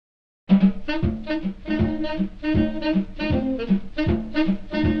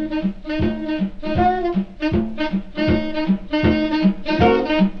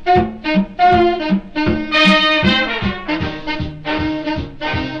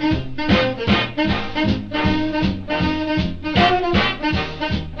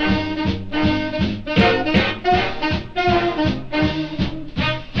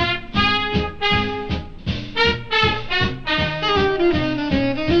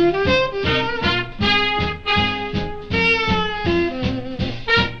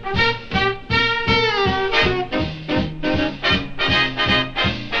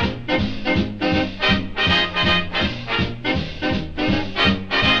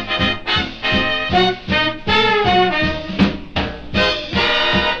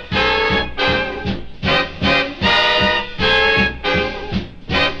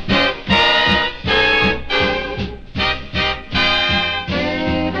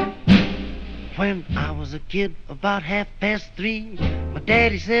When I was a kid, about 3:30, my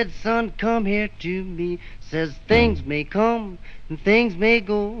daddy said, son, come here to me. Says things may come and things may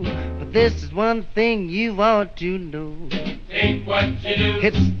go, but this is one thing you ought to know. Take what you do.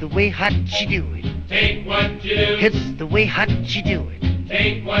 It's the way hot you do it. Take what you do. It's the way hot you do it.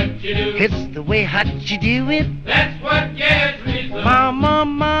 Take what you do. It's the way hot you do it. That's what gets results. Mama,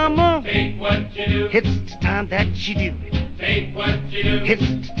 mama, Take what you do. it's the time that you do it. Take what you do.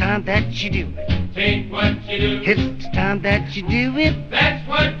 It's the time that you do it. Take what you do. It's the time that you do it. That's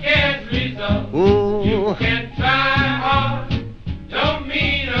what gets results. Oh, You can try hard. Don't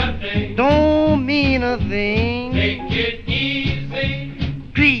mean a thing. don't mean a thing. Take it easy.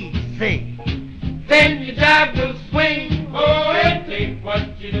 Greasy. Then your job will swing. Oh, and take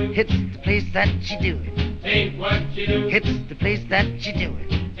what you do. It's the place that you do it. Take what you do. It's the place that you do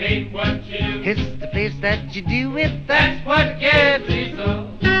it. Take what you do. It's the place that you do it. That's what gets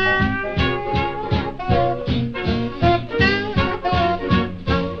results.